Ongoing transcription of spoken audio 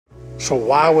So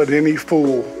why would any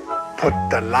fool put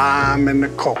the lime in the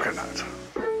coconut?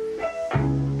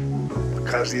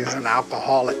 Because he's an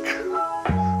alcoholic.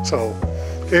 So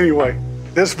anyway,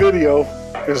 this video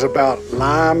is about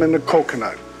lime in the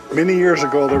coconut. Many years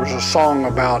ago, there was a song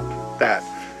about that,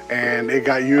 and it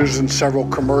got used in several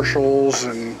commercials,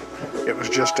 and it was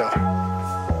just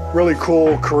a really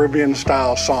cool Caribbean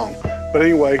style song. But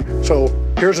anyway, so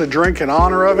here's a drink in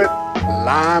honor of it,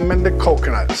 lime in the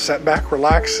coconut. Sit back,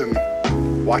 relax, and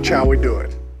watch how we do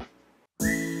it.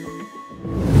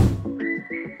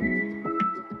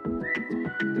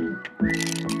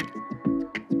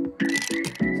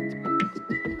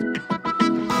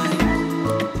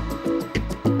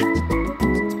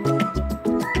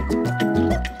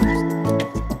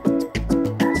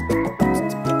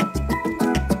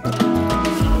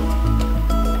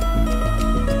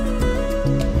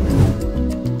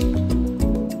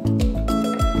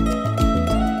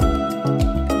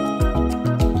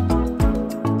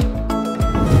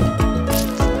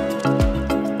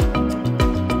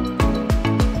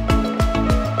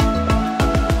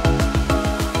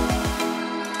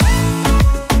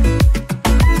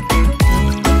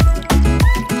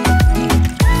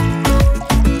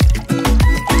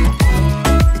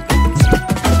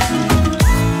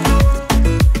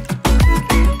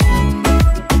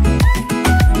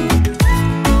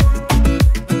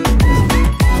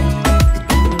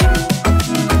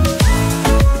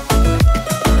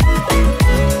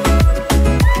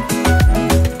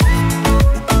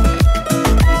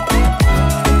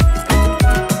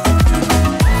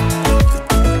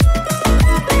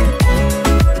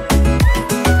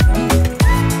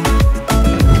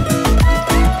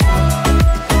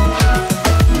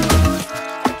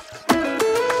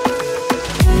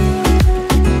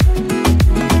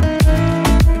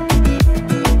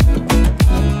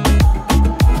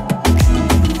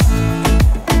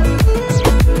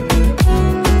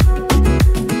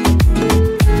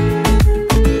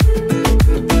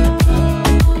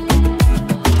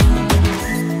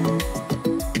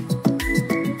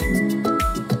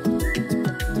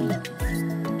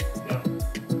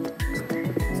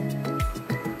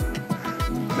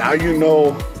 Now you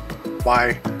know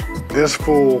why this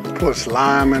fool puts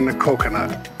lime in the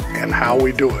coconut and how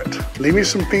we do it. Leave me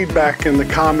some feedback in the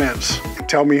comments and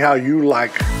tell me how you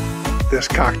like this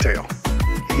cocktail.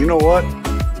 You know what?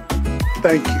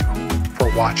 Thank you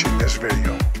for watching this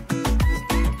video.